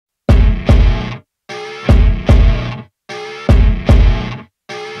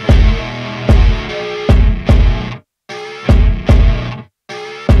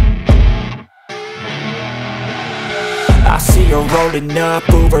Rolling up,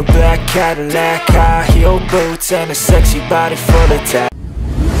 Uber black Cadillac, high heel boots and a sexy body full of tat.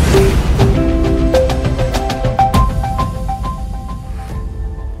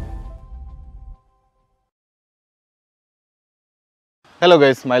 Hello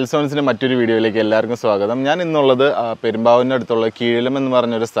guys, Milestones'ന്റെ മറ്റൊരു വീഡിയോയിലേക്ക് എല്ലാവർക്കും സ്വാഗതം. ഞാൻ ഇന്നുള്ളത് പെരുമ്പാവൂരിന്റെ അടുത്തുള്ള കീഴിലം എന്ന്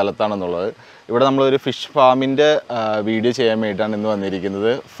പറഞ്ഞ ഒരു സ്ഥലത്താണെന്നുള്ളത്. ഇവിടെ നമ്മൾ ഒരു ഫിഷ് ഫാമിന്റെ വീഡിയോ ചെയ്യാൻ വേണ്ടിയിട്ടാണ് ഇന്ന്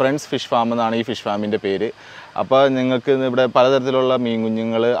വന്നിരിക്കുന്നത്. ഫ്രണ്ട്സ് ഫിഷ് ഫാം എന്നാണ് ഈ ഫിഷ് ഫാമിന്റെ പേര്. അപ്പോൾ നിങ്ങൾക്ക് ഇവിടെ പലതരത്തിലുള്ള മീൻ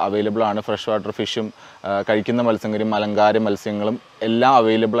കുഞ്ഞുങ്ങൾ അവൈലബിൾ ആണ്. ഫ്രഷ് വാട്ടർ ഫിഷും കഴിക്കുന്ന മത്സ്യങ്ങളും അലങ്കാര മത്സ്യങ്ങളും എല്ലാം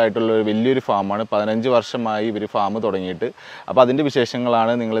അവൈലബിൾ ആയിട്ടുള്ള ഒരു വലിയൊരു ഫാമാണ്. 15 വർഷമായി ഇവർ ഫാം തുടങ്ങിയിട്ട്. അപ്പോൾ അതിൻ്റെ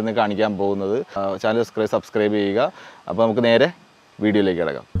വിശേഷങ്ങളാണ് നിങ്ങളിന്ന് കാണിക്കാൻ പോകുന്നത്. ചാനൽ സബ്സ്ക്രൈബ് ചെയ്യുക. അപ്പോൾ നമുക്ക് നേരെ വീഡിയോയിലേക്ക്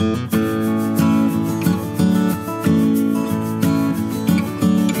കിടക്കാം.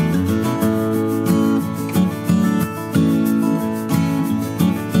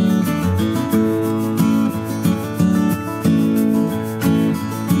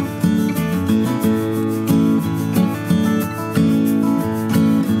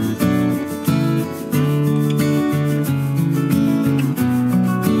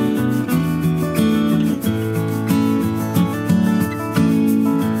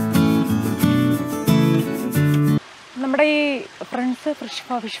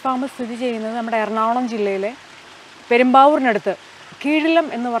 ഫിഷ് ഫാം സ്ഥിതി ചെയ്യുന്നത് നമ്മുടെ എറണാകുളം ജില്ലയിലെ പെരുമ്പാവൂരിനടുത്ത് കീഴിലം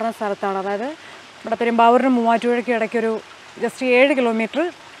എന്ന് പറഞ്ഞ സ്ഥലത്താണ്. അതായത് നമ്മുടെ പെരുമ്പാവൂരിന് മൂവാറ്റുപുഴയ്ക്ക് ഇടയ്ക്കൊരു ജസ്റ്റ് 7 കിലോമീറ്റർ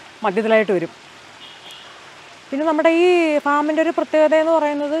മധ്യത്തിലായിട്ട് വരും. പിന്നെ നമ്മുടെ ഈ ഫാമിൻ്റെ ഒരു പ്രത്യേകത എന്ന്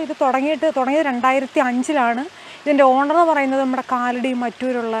പറയുന്നത് ഇത് തുടങ്ങിയത് 2005-ലാണ്. ഇതിൻ്റെ ഓണർ എന്ന് പറയുന്നത് നമ്മുടെ കാലടി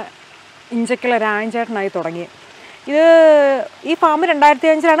മറ്റൂരുള്ള ഇഞ്ചക്കല രാജേട്ടനായി തുടങ്ങിയത്. ഈ ഫാം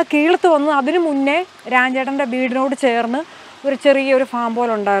 2005-ലാണ് കീഴത്ത് വന്നത്. അതിനു മുന്നേ രാജേട്ടൻ്റെ വീടിനോട് ചേർന്ന് ഒരു ചെറിയൊരു ഫാം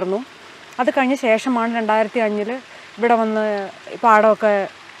പോലെ ഉണ്ടായിരുന്നു. അത് കഴിഞ്ഞ ശേഷമാണ് 2005 ഇവിടെ വന്ന് പാടമൊക്കെ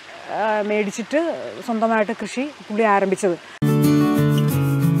മേടിച്ചിട്ട് സ്വന്തമായിട്ട് കൃഷി പുള്ളി ആരംഭിച്ചത്.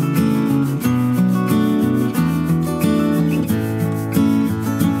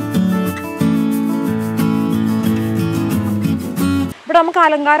 ഇവിടെ നമുക്ക്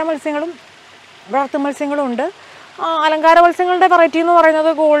അലങ്കാര മത്സ്യങ്ങളും വളർത്തു മത്സ്യങ്ങളും ഉണ്ട്. അലങ്കാര മത്സ്യങ്ങളുടെ വെറൈറ്റി എന്ന് പറയുന്നത്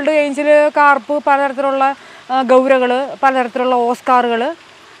ഗോൾഡ്, ഏഞ്ചൽ, കാർപ്പ്, പലതരത്തിലുള്ള ഗൗരകൾ, പലതരത്തിലുള്ള ഓസ്കാറുകൾ,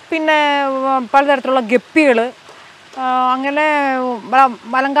 പിന്നെ പലതരത്തിലുള്ള ഗപ്പികൾ, അങ്ങനെ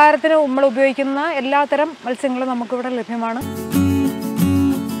അലങ്കാരത്തിന് നമ്മൾ ഉപയോഗിക്കുന്ന എല്ലാത്തരം മത്സ്യങ്ങളും നമുക്കിവിടെ ലഭ്യമാണ്.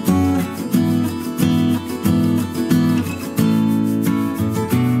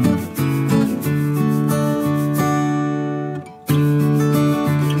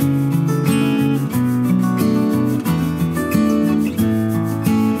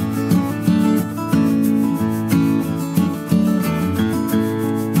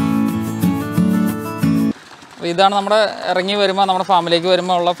 ഇതാണ് നമ്മുടെ ഇറങ്ങി വരുമ്പോൾ നമ്മുടെ ഫാമിലേക്ക്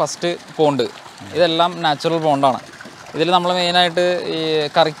വരുമ്പോൾ ഉള്ള ഫസ്റ്റ് പോണ്ട്. ഇതെല്ലാം നാച്ചുറൽ പോണ്ടാണ്. ഇതിൽ നമ്മൾ മെയിനായിട്ട് ഈ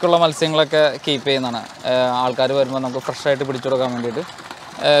കറിക്കുള്ള മത്സ്യങ്ങളൊക്കെ കീപ്പ് ചെയ്യുന്നതാണ്. ആൾക്കാർ വരുമ്പോൾ നമുക്ക് ഫ്രഷായിട്ട് പിടിച്ചു കൊടുക്കാൻ വേണ്ടിയിട്ട്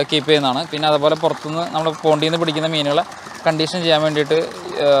കീപ്പ് ചെയ്യുന്നതാണ്. പിന്നെ അതുപോലെ പുറത്തുനിന്ന് നമ്മുടെ പോണ്ടിൽ നിന്ന് പിടിക്കുന്ന മീനുകളെ കണ്ടീഷൻ ചെയ്യാൻ വേണ്ടിയിട്ട്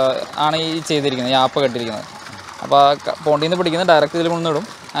ആണ് ഈ ചെയ്തിരിക്കുന്നത്, ഈ ആപ്പ് കെട്ടിയിരിക്കുന്നത്. അപ്പോൾ പോണ്ടിൽ നിന്ന് പിടിക്കുന്നത് ഡയറക്റ്റ് ഇതിൽ കൊണ്ടിടും.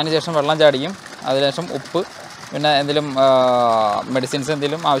 അതിനുശേഷം വെള്ളം ചാടിക്കും. അതിനുശേഷം ഉപ്പ്, പിന്നെ എന്തെങ്കിലും മെഡിസിൻസ്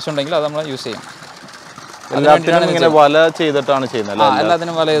എന്തെങ്കിലും ആവശ്യമുണ്ടെങ്കിൽ അത് നമ്മൾ യൂസ് ചെയ്യും. എല്ലാത്തിനും വല ചെയ്തിട്ടാണ് ചെയ്യുന്നത്.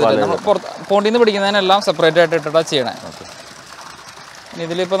 എല്ലാത്തിനും വല ചെയ്തിട്ട് നമ്മൾ പോണ്ടിൽ നിന്ന് പിടിക്കുന്നതിനെല്ലാം സെപ്പറേറ്റ് ആയിട്ട് ഇട്ടിട്ടാണ് ചെയ്യണേ.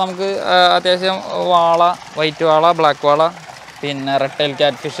 ഇതിലിപ്പോൾ നമുക്ക് അത്യാവശ്യം വാള, വൈറ്റ് വാള, ബ്ലാക്ക് വാള, പിന്നെ റെഡ് ടൈൽ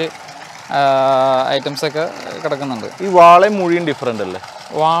ക്യാറ്റ് ഫിഷ് ഐറ്റംസൊക്കെ കിടക്കുന്നുണ്ട്. ഈ വാളയും മുഴിയും ഡിഫറെൻ്റ് അല്ലേ?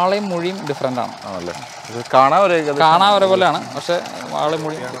 വാളയും മുഴിയും ഡിഫറെൻ്റ് ആണ്. ആണല്ലേ? കാണാൻ ഒരേപോലെയാണ്, പക്ഷേ വാളയും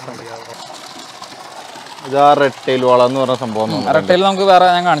മുഴിയും ഡിഫറെൻ്റ്. ഇതാ റെഡ് ടൈൽ വാള എന്ന് പറഞ്ഞ സംഭവം. റെഡ് ടൈൽ നമുക്ക് വേറെ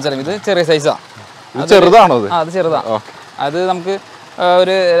ഞാൻ കാണിച്ചു തരാം. ഇത് ചെറിയ സൈസാണ്. ചെറുതാണോ? അത് ചെറുതാണ്. അത് നമുക്ക്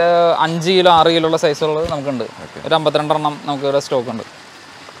ഒരു 5 കിലോ 6 കിലോ ഉള്ള സൈസുള്ളത് നമുക്കുണ്ട്. ഒരു 52 എണ്ണം നമുക്ക് ഇവിടെ സ്റ്റോക്ക് ഉണ്ട്.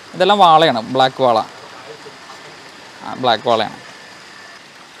 ഇതെല്ലാം വാളയാണ്, ബ്ലാക്ക് വാളയാണ്.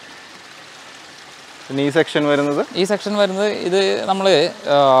 പിന്നെ ഈ സെക്ഷൻ വരുന്നത് ഇത്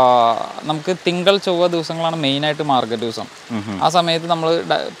നമുക്ക് തിങ്കൾ ചൊവ്വ ദിവസങ്ങളാണ് മെയിനായിട്ട് മാർക്കറ്റ് ദിവസം. ആ സമയത്ത് നമ്മൾ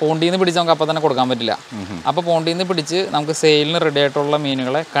പോണ്ടിൽ നിന്ന് പിടിച്ച് നമുക്ക് അപ്പം തന്നെ കൊടുക്കാൻ പറ്റില്ല. അപ്പോൾ പോണ്ടിൽ നിന്ന് പിടിച്ച് നമുക്ക് സെയിലിന് റെഡി ആയിട്ടുള്ള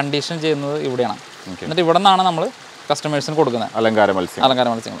മീനുകളെ കണ്ടീഷൻ ചെയ്യുന്നത് ഇവിടെയാണ്. എന്നിട്ട് ഇവിടെ നിന്നാണ് നമ്മൾ കസ്റ്റമേഴ്സിന് കൊടുക്കുന്നത് അലങ്കാര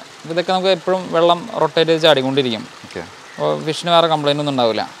മത്സ്യങ്ങൾ. ഇതൊക്കെ നമുക്ക് എപ്പോഴും വെള്ളം റൊട്ടേറ്റ് ചെയ്ത് ചാടിക്കൊണ്ടിരിക്കും. അപ്പോൾ ഫിഷിന് വേറെ കംപ്ലൈൻ്റ് ഒന്നും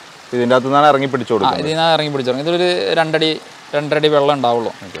ഉണ്ടാവില്ല. ഇതിൻ്റെ അകത്ത് നിന്നാണ് ഇറങ്ങി പിടിച്ചു കൊടുക്കും. ഇതൊരു 2 അടി വെള്ളം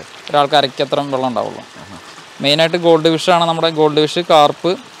ഉണ്ടാവുള്ളൂ. ഒരാൾക്ക് അരയ്ക്കത്രയും വെള്ളം ഉണ്ടാവുള്ളൂ. മെയിനായിട്ട് ഗോൾഡ് ഫിഷാണ്. നമ്മുടെ gold fish,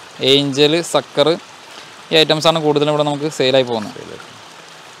 carp, Angel, sucker, ഈ ഐറ്റംസാണ് കൂടുതലും ഇവിടെ നമുക്ക് സെയിലായി പോകുന്നത്.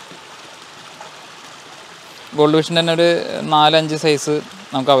 ഗോൾഡ് ഫിഷിൻ്റെ തന്നെ ഒരു 4-5 സൈസ്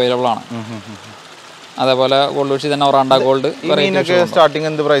നമുക്ക് അവൈലബിൾ ആണ്. അതേപോലെ ഗോൾഡ് ഫിഷ് തന്നെ ഒറാണ്ട ഗോൾഡ്. സ്റ്റാർട്ടിങ്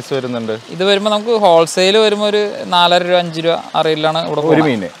എന്ത് പ്രൈസ് വരുന്നുണ്ട്? ഇത് വരുമ്പോൾ നമുക്ക് ഹോൾസെയിൽ വരുമ്പോൾ ഒരു 4.5 രൂപ 5 രൂപ ആ റേറ്റിലാണ് ഇവിടെ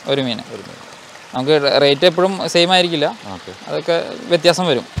ഒരു മീൻ. നമുക്ക് റേറ്റ് എപ്പോഴും സെയിം ആയിരിക്കില്ല, അതൊക്കെ വ്യത്യാസം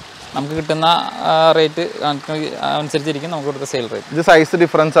വരും. നമുക്ക് കിട്ടുന്ന റേറ്റ് അനുസരിച്ചിരിക്കും നമുക്ക് ഇവിടുത്തെ സെയിൽ റേറ്റ്. ഇത് സൈസ്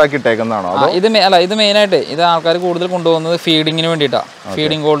ഡിഫറൻസ് ആക്കി ഇട്ടേക്കുന്നതാണോ? ഇത് മെയിനായിട്ട് ഇത് ആൾക്കാർ കൂടുതൽ കൊണ്ടുപോകുന്നത് ഫീഡിങ്ങിന് വേണ്ടിയിട്ടാണ്.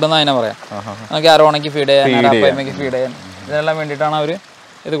 ഫീഡിങ് ഗോൾഡ് എന്ന് അതിനെ പറയാം. നമുക്ക് അരോണയ്ക്ക് ഫീഡ് ചെയ്യാൻ, അരാപ്പയ്മയ്ക്ക് ഫീഡ് ചെയ്യാൻ, ഇതിനെല്ലാം വേണ്ടിയിട്ടാണ് അവർ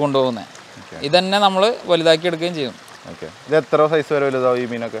ഇത് കൊണ്ടുപോകുന്നത്. ഇത് തന്നെ നമ്മൾ വലുതാക്കി എടുക്കുകയും ചെയ്യും. ഇത് എത്ര സൈസ് വരെ വലുതാവും ഈ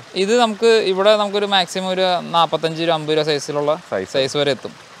മീനൊക്കെ? ഇത് നമുക്ക് ഇവിടെ നമുക്കൊരു മാക്സിമം ഒരു 45 രൂപ 50 രൂപ സൈസിലുള്ള സൈസ് വരെ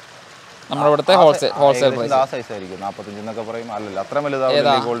എത്തും. നമ്മുടെ ഇവിടുത്തെ ഹോൾസെയിൽ പ്രൈസ്.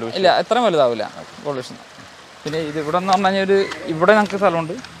 ഇല്ല, എത്ര വലുതാവില്ല ഗോൾഡ് ഫിഷ്. പിന്നെ ഇത് ഇവിടെ എന്ന് പറഞ്ഞു കഴിഞ്ഞാൽ ഇവിടെ ഞങ്ങൾക്ക്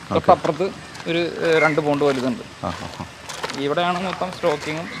സ്ഥലമുണ്ട്, തൊട്ടപ്പുറത്ത് ഒരു 2 പൗണ്ട് വലുതുണ്ട്. ഇവിടെയാണ് മൊത്തം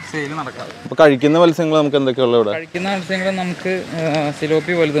സ്റ്റോക്കിങ്ങും സെയിലും നടക്കാറ്. കഴിക്കുന്ന മത്സ്യങ്ങൾ നമുക്ക് എന്തൊക്കെയുള്ള ഇവിടെ? കഴിക്കുന്ന മത്സ്യങ്ങൾ നമുക്ക്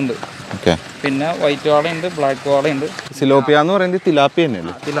സിലോപ്പി വലുതുണ്ട്, പിന്നെ വൈറ്റ് വാളയുണ്ട്, ബ്ലാക്ക് വാളയുണ്ട്. സിലോപ്പിയ എന്ന് പറയുന്നത് തിലാപ്പി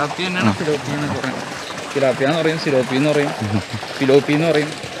തന്നെയല്ലേ? തിലാപ്പി തന്നെയാണ് സിലോപ്പി എന്ന് പറയുന്നത്. തിലാപ്പിയ എന്ന് പറയും, സിലോപ്പി എന്ന് പറയും, ഫിലോപ്പി എന്ന്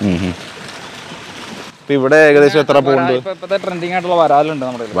പറയും. ഇവിടെ ഏകദേശം എത്ര പൗണ്ട്? ഇപ്പോഴത്തെ ട്രെൻഡിങ് ആയിട്ടുള്ള വരാലുണ്ട്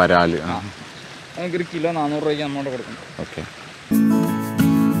നമ്മുടെ വരാല്. നമുക്കൊരു കിലോ 400 രൂപയ്ക്ക് നമ്മോട് കൊടുക്കും. ഓക്കെ.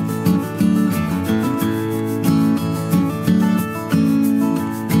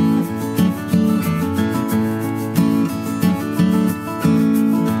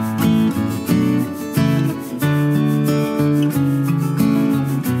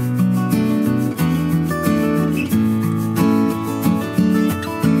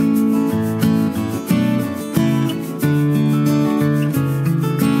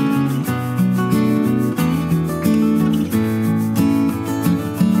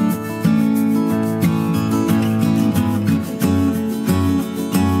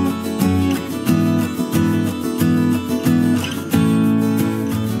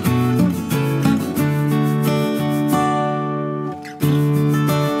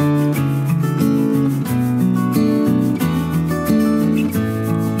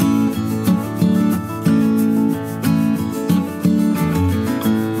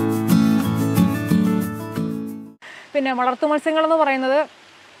 പിന്നെ വളർത്തു മത്സ്യങ്ങളെന്ന് പറയുന്നത്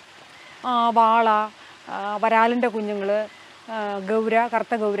വാള, വരാലിൻ്റെ കുഞ്ഞുങ്ങൾ, ഗൗര,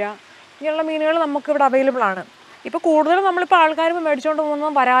 കറുത്ത ഗൗര, ഇങ്ങനെയുള്ള മീനുകൾ നമുക്കിവിടെ അവൈലബിൾ ആണ്. ഇപ്പോൾ കൂടുതലും നമ്മളിപ്പോൾ ആൾക്കാർ മേടിച്ചുകൊണ്ട്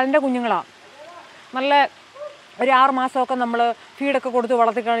പോകുന്നത് വരാലിൻ്റെ കുഞ്ഞുങ്ങളാണ്. നല്ല ഒരു 6 മാസമൊക്കെ നമ്മൾ ഫീഡൊക്കെ കൊടുത്ത്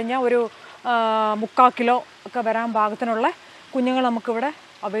വളർത്തിക്കഴിഞ്ഞാൽ ഒരു 3/4 കിലോ ഒക്കെ വരാൻ പാകത്തിനുള്ള കുഞ്ഞുങ്ങൾ നമുക്കിവിടെ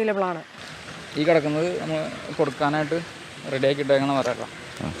അവൈലബിൾ ആണ്. ഈ കിടക്കുന്നത് നമ്മൾ കൊടുക്കാനായിട്ട് റെഡിയാക്കി ഇട്ടേക്കണം വരാക്കാം.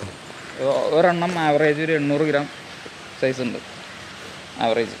 ഒരെണ്ണം ആവറേജ് ഒരു 800 ഗ്രാം സൈസ് ഉണ്ട്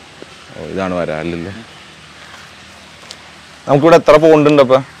ആവറേജ്. ഇതാണ് വരാലല്ലേ? നമുക്കിവിടെ എത്ര പൗണ്ട് ഉണ്ട്?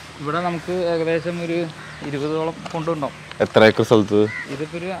 അപ്പം ഇവിടെ നമുക്ക് ഏകദേശം ഒരു 20ഓളം കൊണ്ടുണ്ടാവും. എത്ര ഏക്കർ സ്ഥലത്ത്?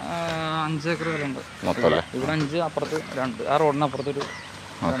 ഇതിപ്പോൾ ഒരു 5 ഏക്കർ സ്ഥലമുണ്ട് മൊത്തം. ഇവിടെ 5, അപ്പുറത്ത് 2, ആ റോഡിനപ്പുറത്തൊരു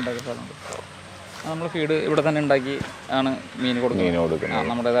 2 ഏക്കർ സ്ഥലമുണ്ട്. നമ്മൾ ഫീഡ് ഇവിടെ തന്നെ ഉണ്ടാക്കി ആണ് മീൻ കൊടുക്കുന്നത്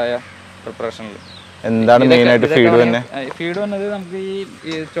നമ്മുടേതായ പ്രിപ്പറേഷനിൽ. എന്താണ് മെയിനായിട്ട് ഫീഡ് തന്നെ? ഫീഡ് വന്നത് നമുക്ക്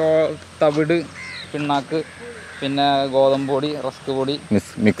ഈ തവിട്, പിണ്ണാക്ക്, പിന്നെ ഗോതമ്പ് പൊടി, റസ്ക് പൊടി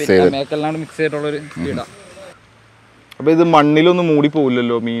മേക്കെല്ലാം മിക്സ് ചെയ്തിട്ടുള്ളൊരു ഫീഡാണ്. അപ്പോൾ ഇത് മണ്ണിലൊന്നും മൂടി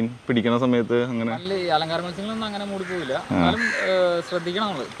പോവില്ലല്ലോ മീൻ പിടിക്കുന്ന സമയത്ത്? അങ്ങനെ ഈ അലങ്കാര മത്സ്യങ്ങളൊന്നും അങ്ങനെ മൂടി പോവില്ല, എന്നാലും ശ്രദ്ധിക്കണം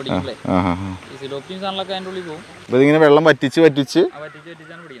നമ്മൾ പിടിക്കില്ലേ. ഈ സിലോപ്പിയും സാധനങ്ങളൊക്കെ അതിൻ്റെ ഉള്ളിൽ പോകും. അപ്പോൾ ഇതിങ്ങനെ വെള്ളം വറ്റിച്ചാണ്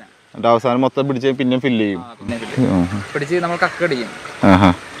പിടിക്കുന്നത്. എന്നിട്ട് അവസാനം മൊത്തം പിടിച്ച് പിന്നെ ഫില്ല് ചെയ്യും. പിടിച്ച് നമ്മൾ കക്കടിക്കും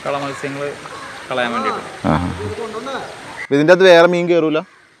കള മത്സ്യങ്ങൾ കളയാൻ വേണ്ടിയിട്ട്. ഇതിൻ്റെ അത് വേറെ മീൻ കയറൂല?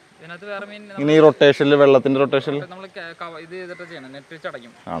 ഇതിനകത്ത് വേറെ മീൻ ഇങ്ങനെ ഈ റൊട്ടേഷനിൽ, വെള്ളത്തിന്റെ റൊട്ടേഷനിൽ നമ്മൾ ഇത് ചെയ്തിട്ട് ചെയ്യണം. നെറ്റ് വെച്ച്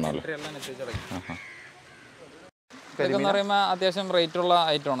അടയ്ക്കും. ആണല്ലോ? ഇതൊക്കെ പറയുമ്പോൾ അത്യാവശ്യം റേറ്റ് ഉള്ള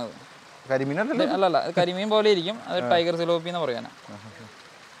ഐറ്റമാണ് ഇത്. കരിമീൻ അല്ലല്ല, കരിമീൻ പോലെ ഇരിക്കും. അത് ടൈഗർ സിലോപ്പി എന്ന് പറയാനാ.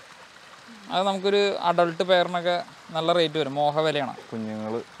 അത് നമുക്കൊരു അഡൾട്ട് പെയറിനൊക്കെ നല്ല റേറ്റ് വരും. മോഹ വിലയാണ്.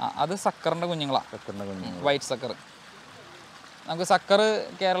 കുഞ്ഞുങ്ങൾ അത് സക്കറിൻ്റെ കുഞ്ഞുങ്ങളാണ്. White sucker. നമുക്ക് സക്കർ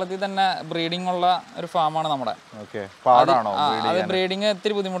കേരളത്തിൽ തന്നെ ബ്രീഡിംഗ് ഉള്ള ഒരു ഫാമാണ് നമ്മുടെ. അത് ബ്രീഡിങ്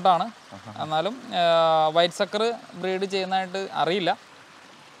ഇത്തിരി ബുദ്ധിമുട്ടാണ്. എന്നാലും വൈറ്റ് സക്കർ ബ്രീഡ് ചെയ്യുന്നതായിട്ട് അറിയില്ല.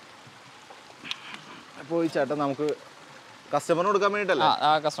 അപ്പോൾ ഈ ചേട്ടൻ നമുക്ക് കസ്റ്റമറിന് കൊടുക്കാൻ വേണ്ടിയിട്ടല്ല?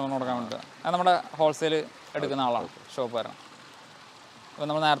 കസ്റ്റമറിന് കൊടുക്കാൻ വേണ്ടിയിട്ട്. അത് നമ്മുടെ ഹോൾസെയിൽ എടുക്കുന്ന ആളാണ്, ഷോപ്പുകാരാണ്. അപ്പോൾ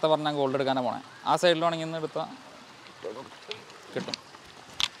നമ്മൾ നേരത്തെ പറഞ്ഞാൽ ഗോൾഡ് എടുക്കാനാണ് പോണേ. ആ സൈഡിൽ വേണമെങ്കിൽ ഇന്ന് എടുത്താൽ കിട്ടും.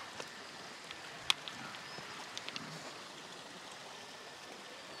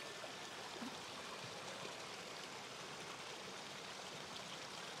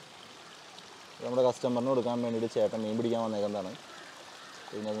 നമ്മുടെ കസ്റ്റമറിന് കൊടുക്കാൻ വേണ്ടിയിട്ട് ചേട്ടൻ മീൻ പിടിക്കാൻ വന്നേക്കുന്നതാണ്.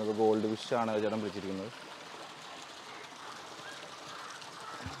 ഇതിനകത്ത് ഗോൾഡ് ഫിഷാണ് ചേട്ടൻ പിടിച്ചിരിക്കുന്നത്.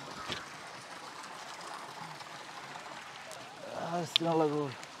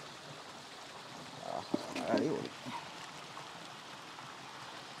 അടിപൊളി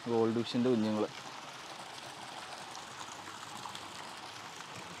ഗോൾഡ് ഫിഷിൻ്റെ കുഞ്ഞുങ്ങൾ.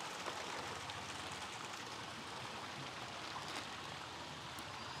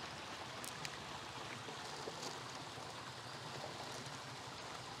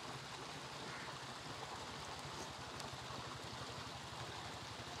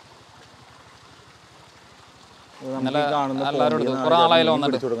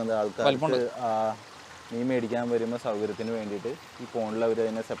 ആൾക്കാർക്ക് മീൻ മേടിക്കാൻ വരുമ്പോൾ സൗകര്യത്തിന് വേണ്ടിയിട്ട് ഈ പോണ്ടിൽ അവർ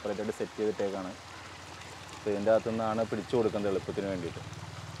അതിനെ സെപ്പറേറ്റ് ആയിട്ട് സെറ്റ് ചെയ്തിട്ടേക്കാണ്. അപ്പോൾ ഇതിൻ്റെ അകത്തു നിന്നാണ് പിടിച്ചു കൊടുക്കുന്നത് എളുപ്പത്തിന് വേണ്ടിയിട്ട്.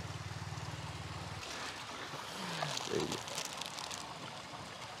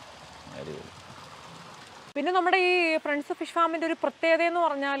 പിന്നെ നമ്മുടെ ഈ ഫ്രണ്ട്സ് ഫിഷ് ഫാമിൻ്റെ ഒരു പ്രത്യേകത എന്ന്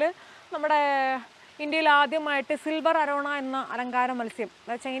പറഞ്ഞാൽ നമ്മുടെ ഇന്ത്യയിൽ ആദ്യമായിട്ട് സിൽവർ അരോണ എന്ന അലങ്കാര മത്സ്യം,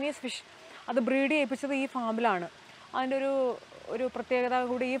 അതായത് ചൈനീസ് ഫിഷ്, അത് ബ്രീഡ് ചെയ്യിപ്പിച്ചത് ഈ ഫാമിലാണ്. അതിൻ്റെ ഒരു പ്രത്യേകത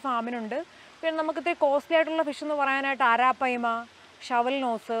കൂടി ഈ ഫാമിനുണ്ട്. പിന്നെ നമുക്കിത്തിരി കോസ്റ്റ്ലി ആയിട്ടുള്ള ഫിഷ് എന്ന് പറയാനായിട്ട് arapaima, shovel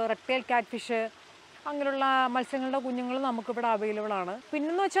nose, റെക്ടൈൽ cat fish, അങ്ങനെയുള്ള മത്സ്യങ്ങളുടെ കുഞ്ഞുങ്ങൾ നമുക്കിവിടെ അവൈലബിൾ ആണ്.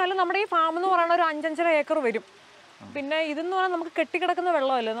 പിന്നെന്ന് വെച്ചാൽ നമ്മുടെ ഈ ഫാം എന്ന് പറയുന്ന ഒരു 5-5.5 ഏക്കർ വരും. പിന്നെ ഇതെന്ന് പറഞ്ഞാൽ നമുക്ക് കെട്ടിക്കിടക്കുന്ന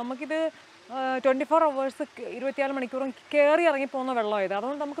വെള്ളമല്ല, നമുക്കിത് 24 hours 24 മണിക്കൂറും കയറി ഇറങ്ങി പോകുന്ന വെള്ളമായത്.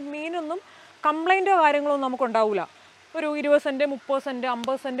 അതുകൊണ്ട് നമുക്ക് മീനൊന്നും കംപ്ലൈൻറ്റോ കാര്യങ്ങളോ ഒന്നും നമുക്ക് ഉണ്ടാവില്ല. ഒരു 20 സെൻറ്റ് 30 സെൻറ്റ്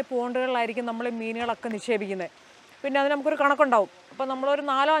 50 സെൻറ്റ് പോണ്ടുകളിലായിരിക്കും നമ്മൾ മീനുകളൊക്കെ നിക്ഷേപിക്കുന്നത്. പിന്നെ അതിന് നമുക്കൊരു കണക്കുണ്ടാവും. അപ്പോൾ നമ്മളൊരു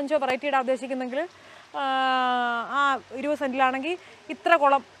 4-5 വെറൈറ്റി ഇടാൻ ഉദ്ദേശിക്കുന്നെങ്കിൽ ആ 20 സെൻറ്റിലാണെങ്കിൽ ഇത്ര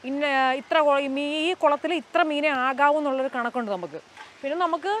കുളം ഈ കുളത്തിൽ ഇത്ര മീനെ ആകാവൂ എന്നുള്ളൊരു കണക്കുണ്ട് നമുക്ക്. പിന്നെ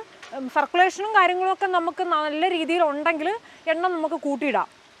നമുക്ക് സർക്കുലേഷനും കാര്യങ്ങളും ഒക്കെ നമുക്ക് നല്ല രീതിയിൽ ഉണ്ടെങ്കിൽ എണ്ണം നമുക്ക് കൂട്ടിയിടാം.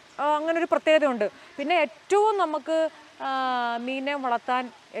 അങ്ങനൊരു പ്രത്യേകതയുണ്ട്. പിന്നെ ഏറ്റവും നമുക്ക് മീനെ വളർത്താൻ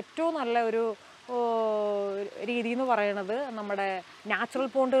ഏറ്റവും നല്ല ഒരു രീതി എന്ന് പറയുന്നത് നമ്മുടെ നാച്ചുറൽ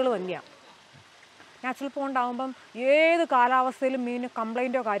പോണ്ടുകൾ തന്നെയാണ്. നാച്ചുറൽ പോണ്ടാകുമ്പം ഏത് കാലാവസ്ഥയിലും മീന്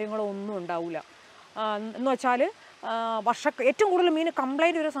കംപ്ലൈൻറ്റോ കാര്യങ്ങളോ ഒന്നും ഉണ്ടാവില്ല. എന്ന് വെച്ചാൽ ഏറ്റവും കൂടുതൽ മീന്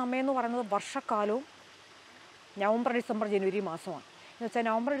കംപ്ലൈൻറ്റ് ഒരു സമയം എന്ന് പറയുന്നത് വർഷക്കാലവും നവംബർ ഡിസംബർ ജനുവരി മാസമാണ്. എന്ന് വെച്ചാൽ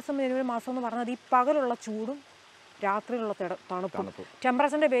നവംബർ ഡിസംബർ ജനുവരി മാസം എന്ന് പറയുന്നത് ഈ പകലുള്ള ചൂടും രാത്രിയിലുള്ള തണുപ്പും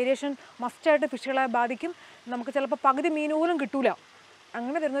ടെമ്പറേച്ചറിൻ്റെ വേരിയേഷൻ മസ്റ്റായിട്ട് ഫിഷുകളെ ബാധിക്കും. നമുക്ക് ചിലപ്പോൾ പകുതി മീൻ പോലും കിട്ടൂല.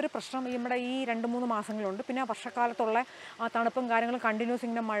 അങ്ങനെ വരുന്നൊരു പ്രശ്നം നമ്മുടെ ഈ 2-3 മാസങ്ങളുണ്ട്. പിന്നെ വർഷക്കാലത്തുള്ള ആ തണുപ്പും കാര്യങ്ങളും കണ്ടിന്യൂസ്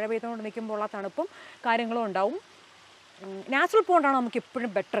ഇങ്ങനെ മഴ പെയ്തുകൊണ്ട് നിൽക്കുമ്പോൾ ആ തണുപ്പും കാര്യങ്ങളും ഉണ്ടാവും. നാച്ചുറൽ പോണ്ടാണ് നമുക്ക് എപ്പോഴും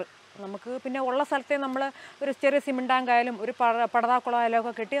ബെറ്റർ. നമുക്ക് പിന്നെ ഉള്ള സ്ഥലത്തെ നമ്മൾ ഒരു ചെറിയ സിമെൻ്റ് ടാങ്കായാലും ഒരു പടതാക്കുളമായാലും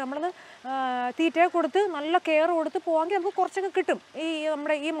ഒക്കെ കെട്ടി നമ്മളത് തീറ്റയെ കൊടുത്ത് നല്ല കെയർ കൊടുത്ത് പോകാമെങ്കിൽ നമുക്ക് കുറച്ചൊക്കെ കിട്ടും ഈ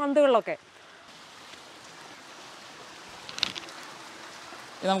നമ്മുടെ ഈ മന്തുകളിലൊക്കെ.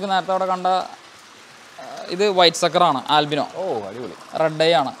 ഇത് നമുക്ക് നേരത്തെ അവിടെ കണ്ട ഇത് വൈറ്റ് സക്കറാണ്, ആൽബിനോ. അടിപൊളി. റെഡ്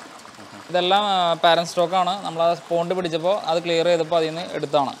ഐ ആണ്. ഇതെല്ലാം പാരന്റ് സ്റ്റോക്കാണ്. നമ്മൾ ആ പോണ്ട് പിടിച്ചപ്പോൾ അത് ക്ലിയർ ചെയ്തപ്പോൾ അതിൽ നിന്ന്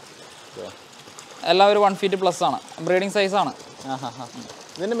എടുത്താണ്. എല്ലാം ഒരു 1 feet പ്ലസ് ആണ്. ബ്രീഡിങ് സൈസാണ്.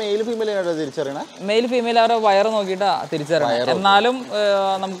 ഇതിൻ്റെ മെയിൽ ഫീമെയിൽ തിരിച്ചറിയണേ? മെയിൽ ഫീമെയിൽ അവരെ വയറ് നോക്കിയിട്ടാണ് തിരിച്ചറിയണം. എന്നാലും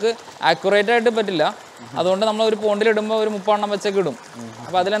നമുക്ക് ആക്യുറേറ്റ് ആയിട്ട് പറ്റില്ല. അതുകൊണ്ട് നമ്മൾ ഒരു പോണ്ടിലിടുമ്പോൾ ഒരു 30 എണ്ണം വെച്ചൊക്കെ ഇടും.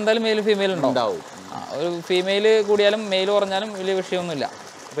 അപ്പോൾ അതിലെന്തായാലും മെയിൽ ഫീമെയിൽ ഉണ്ടാവും. ഒരു ഫീമെയിൽ കൂടിയാലും മെയിൽ കുറഞ്ഞാലും വലിയ വിഷയമൊന്നുമില്ല.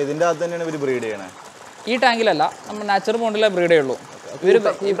 അപ്പോൾ ഇതിൻ്റെ അകത്ത് തന്നെയാണ് ഇവർ ബ്രീഡ് ചെയ്യണേ? ഈ ടാങ്കിലല്ല, നമ്മൾ നാച്ചുറൽ പോണ്ടിലെ ബ്രീഡ് ചെയ്യുള്ളൂ.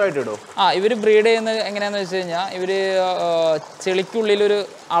 ഇവർ ബ്രീഡ് ചെയ്യുന്നത് എങ്ങനെയാണെന്ന് വെച്ച് കഴിഞ്ഞാൽ ഇവർ ചെളിക്കുള്ളിലൊരു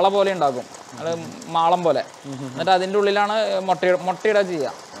അള പോലെ ഉണ്ടാക്കും, അത് മാളം പോലെ. എന്നിട്ട് അതിൻ്റെ ഉള്ളിലാണ് മുട്ടയിടുക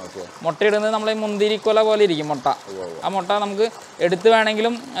ചെയ്യുക. മുട്ടയിടുന്നത് നമ്മൾ ഈ മുന്തിരിക്കൊല പോലെ ഇരിക്കും മുട്ട. ആ മുട്ട നമുക്ക് എടുത്ത്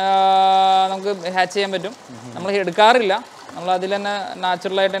വേണമെങ്കിലും നമുക്ക് ഹാച്ച് ചെയ്യാൻ പറ്റും. നമ്മൾ എടുക്കാറില്ല, നമ്മൾ അതിൽ തന്നെ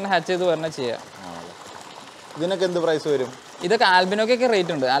നാച്ചുറലായിട്ട് തന്നെ ഹാച്ച് ചെയ്ത് വരണ ചെയ്യുക. ഇതിനൊക്കെ എന്ത് പ്രൈസ് വരും? ഇതൊക്കെ ആൽബിനൊക്കെ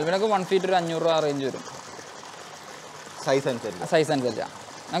റേറ്റ് ഉണ്ട്. ആൽബിനൊക്കെ 1 feet ഒരു 500 രൂപ റേഞ്ച് വരും. സൈസ് അനുസരിച്ചാണ്.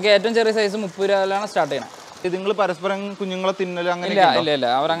 നമുക്ക് ഏറ്റവും ചെറിയ സൈസ് 30 രൂപയിലാണ് സ്റ്റാർട്ട് ചെയ്യണത്. ഇത് നിങ്ങൾ പരസ്പരം കുഞ്ഞുങ്ങളെ തിന്നല് അങ്ങനെ? ഇല്ല,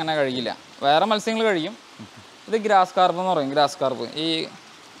 അവരങ്ങനെ കഴിക്കില്ല. വേറെ മത്സ്യങ്ങൾ കഴിക്കും. ഇത് ഗ്രാസ് കാർപ്പ് എന്ന് പറയും. ഗ്രാസ് കാർപ്പ് ഈ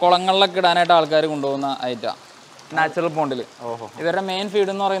കുളങ്ങളിലൊക്കെ ഇടാനായിട്ട് ആൾക്കാർ കൊണ്ടുപോകുന്ന ഐറ്റാണ് നാച്ചുറൽ പോണ്ടിൽ. ഇവരുടെ മെയിൻ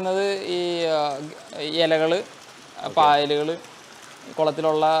ഫീഡ് എന്ന് പറയുന്നത് ഈ ഇലകൾ, പായലുകൾ,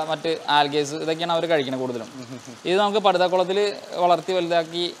 കുളത്തിലുള്ള മറ്റ് ആൽഗേസ്, ഇതൊക്കെയാണ് അവർ കഴിക്കുന്നത് കൂടുതലും. ഇത് നമുക്ക് പടുതാക്കുളത്തിൽ വളർത്തി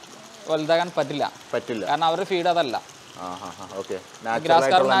വലുതാക്കാൻ പറ്റില്ല. കാരണം അവരുടെ ഫീഡ് അതല്ല. ഗ്രാസ്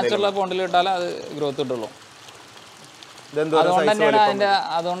കാർപ്പ് നാച്ചുറൽ പോണ്ടിൽ ഇട്ടാൽ അത് ഗ്രോത്ത് കിട്ടുള്ളൂ.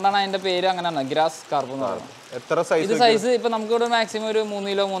 അതുകൊണ്ടാണ് അതിന്റെ പേര് അങ്ങനെയാണ്, ഗ്രാസ് കാർപ്പ് എന്ന് പറയുന്നത്. ഇത് സൈസ് ഇപ്പൊ നമുക്കിവിടെ മാക്സിമം ഒരു 3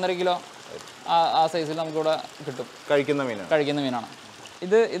 കിലോ 3.5 കിലോ ആ സൈസിൽ നമുക്കിവിടെ കിട്ടും. കഴിക്കുന്ന മീനാണ്.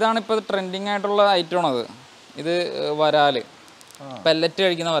 ഇതാണ് ഇപ്പോൾ ട്രെൻഡിങ് ആയിട്ടുള്ള ഐറ്റമാണത്. ഇത് വരാല്, പെല്ലറ്റ്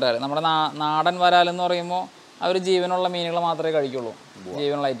കഴിക്കുന്ന വരാല്. നമ്മുടെ നാടൻ വരാൽ എന്ന് പറയുമ്പോൾ അവർ ജീവനുള്ള മീനുകൾ മാത്രമേ കഴിക്കുള്ളൂ,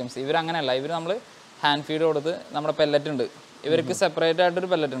 ജീവനുള്ള ഐറ്റംസ്. ഇവരങ്ങനെയല്ല. ഇവർ നമ്മൾ ഹാൻഡ് ഫീഡ് കൊടുത്ത് നമ്മുടെ പെല്ലറ്റ് ഉണ്ട്, ഇവർക്ക് സെപ്പറേറ്റ് ആയിട്ടൊരു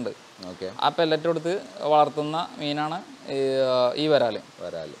പെല്ലറ്റ് ഉണ്ട്. ആ പെല്ലറ്റ് കൊടുത്ത് വളർത്തുന്ന മീനാണ് ഈ വരാൽ.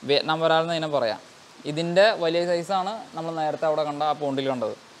 വിയറ്റ്നാം വരാൽ എന്ന് ഇതിനെ പറയാം. ഇതിൻ്റെ വലിയ സൈസാണ് നമ്മൾ നേരത്തെ അവിടെ കണ്ട ആ പോണ്ടിൽ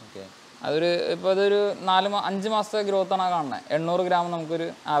കണ്ടത്. അതൊരു ഇപ്പോൾ അതൊരു 5 മാസത്തെ ഗ്രോത്താണ് കാണുന്നത്. 800 ഗ്രാം നമുക്കൊരു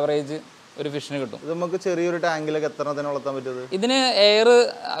ആവറേജ് ഒരു ഫിഷിന് കിട്ടും. ഇത് നമുക്ക് ചെറിയൊരു ടാങ്കിലൊക്കെ എത്രത്തിന് വളർത്താൻ പറ്റുന്നത്? ഇതിന് എയർ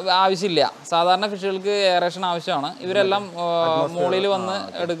ആവശ്യമില്ല. സാധാരണ ഫിഷുകൾക്ക് എയറേഷൻ ആവശ്യമാണ്. ഇവരെല്ലാം മുകളിൽ വന്ന്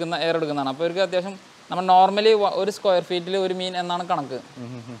എയർ എടുക്കുന്നതാണ്. അപ്പോൾ ഇവർക്ക് അത്യാവശ്യം നമ്മൾ നോർമലി ഒരു സ്ക്വയർ ഫീറ്റിൽ ഒരു മീൻ എന്നാണ് കണക്ക്.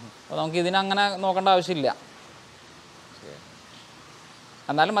 അപ്പോൾ നമുക്ക് ഇതിനങ്ങനെ നോക്കേണ്ട ആവശ്യമില്ല.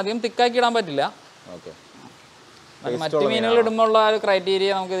 എന്നാലും അധികം തിക്കാക്കി ഇടാൻ പറ്റില്ല. ഓക്കെ. മറ്റു മീനുകൾ ഇടുമ്പോൾ ഉള്ള ഒരു ക്രൈറ്റീരിയ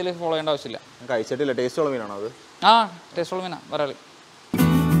നമുക്ക് ഇതിൽ ഫോളോ ചെയ്യേണ്ട ആവശ്യമില്ല. കഴിച്ചിട്ടില്ല. ടേസ്റ്റുള്ള മീനാണോ അത്? ആ, ടേസ്റ്റുള്ള മീനാണ് വരാളി.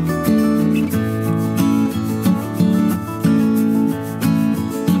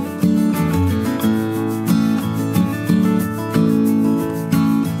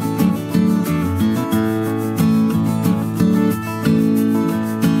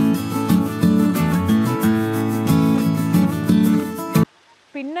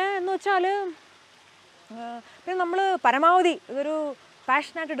 പിന്നെ എന്ന് വെച്ചാൽ പിന്നെ നമ്മൾ പരമാവധി ഇതൊരു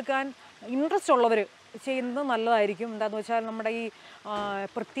പാഷനായിട്ട് എടുക്കാൻ ഇൻട്രസ്റ്റ് ഉള്ളവർ ചെയ്യുന്നത് നല്ലതായിരിക്കും. എന്താണെന്ന് വെച്ചാൽ നമ്മുടെ ഈ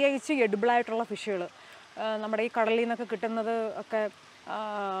പ്രത്യേകിച്ച് എഡിബിളായിട്ടുള്ള ഫിഷുകൾ നമ്മുടെ ഈ കടലിൽ നിന്നൊക്കെ കിട്ടുന്നത് ഒക്കെ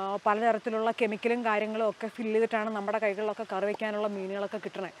പലതരത്തിലുള്ള കെമിക്കലും കാര്യങ്ങളും ഒക്കെ ഫില്ല് ചെയ്തിട്ടാണ് നമ്മുടെ കൈകളിലൊക്കെ കറി വയ്ക്കാനുള്ള മീനുകളൊക്കെ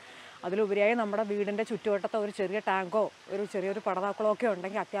കിട്ടണേ. അതിലുപരിയായി നമ്മുടെ വീടിൻ്റെ ചുറ്റുവട്ടത്തെ ഒരു ചെറിയ ടാങ്കോ ഒരു ചെറിയൊരു പടതാക്കളോ ഒക്കെ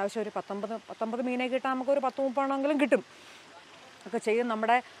ഉണ്ടെങ്കിൽ അത്യാവശ്യം ഒരു 19 മീനെ കിട്ടാൻ നമുക്കൊരു 10-30 കിട്ടും. ഒക്കെ ചെയ്ത്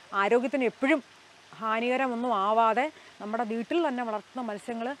നമ്മുടെ ആരോഗ്യത്തിന് എപ്പോഴും ഹാനികരമൊന്നും ആവാതെ നമ്മുടെ വീട്ടിൽ തന്നെ വളർത്തുന്ന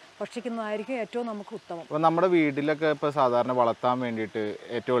മത്സ്യങ്ങൾ ഭക്ഷിക്കുന്നതായിരിക്കും ഏറ്റവും നമുക്ക് ഉത്തമം. അപ്പോൾ നമ്മുടെ വീട്ടിലൊക്കെ ഇപ്പോൾ സാധാരണ വളർത്താൻ വേണ്ടിയിട്ട്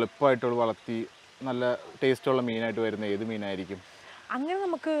ഏറ്റവും എളുപ്പമായിട്ടുള്ള വളർത്തി നല്ല ടേസ്റ്റുള്ള മീനായിട്ട് വരുന്ന ഏത് മീനായിരിക്കും? അങ്ങനെ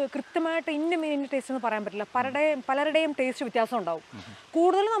നമുക്ക് കൃത്യമായിട്ട് ഇന്ന മീനിൻ്റെ ടേസ്റ്റ് എന്ന് പറയാൻ പറ്റില്ല. പലരുടെയും ടേസ്റ്റ് വ്യത്യാസം ഉണ്ടാവും.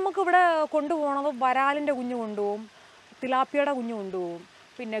 കൂടുതലും നമുക്കിവിടെ കൊണ്ടുപോകണത് വരാലിൻ്റെ കുഞ്ഞ് കൊണ്ടുപോകും, തിലാപ്പിയുടെ കുഞ്ഞ് കൊണ്ടുപോകും,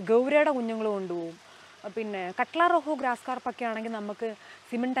 പിന്നെ ഗൗരയുടെ കുഞ്ഞുങ്ങൾ കൊണ്ടുപോകും. പിന്നെ കട്ട്ല റോഹു ഗ്രാസ് കാർപ്പൊക്കെ ആണെങ്കിൽ നമുക്ക്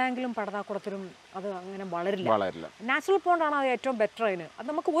സിമെൻറ്റ് ടാങ്കിലും പടതാക്കുളത്തിലും അത് അങ്ങനെ വളരില്ല. നാച്ചുറൽ പോണ്ടാണ് അത് ഏറ്റവും ബെറ്റർ. അതിന് അത്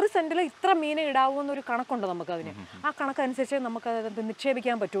നമുക്ക് ഒരു സെൻറ്റിൽ ഇത്ര മീനെ ഇടാവുന്നൊരു കണക്കുണ്ട് നമുക്കതിന്. ആ കണക്കനുസരിച്ച് നമുക്ക്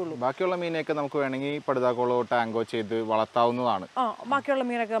നിക്ഷേപിക്കാൻ പറ്റുള്ളൂ. ബാക്കിയുള്ള മീനൊക്കെ നമുക്ക് വേണമെങ്കിൽ പടുതാക്കോളോ ടാങ്കോ ചെയ്ത് വളർത്താവുന്നതാണ്. ബാക്കിയുള്ള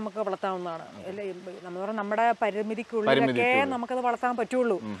മീനൊക്കെ നമുക്ക് വളർത്താവുന്നതാണ്. നമ്മൾ പറഞ്ഞാൽ നമ്മുടെ പരിമിതിക്കുള്ളിലൊക്കെ നമുക്കത് വളർത്താൻ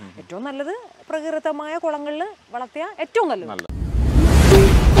പറ്റുള്ളൂ. ഏറ്റവും നല്ലത് പ്രകൃതമായ കുളങ്ങളിൽ വളർത്തിയാൽ ഏറ്റവും നല്ലത്.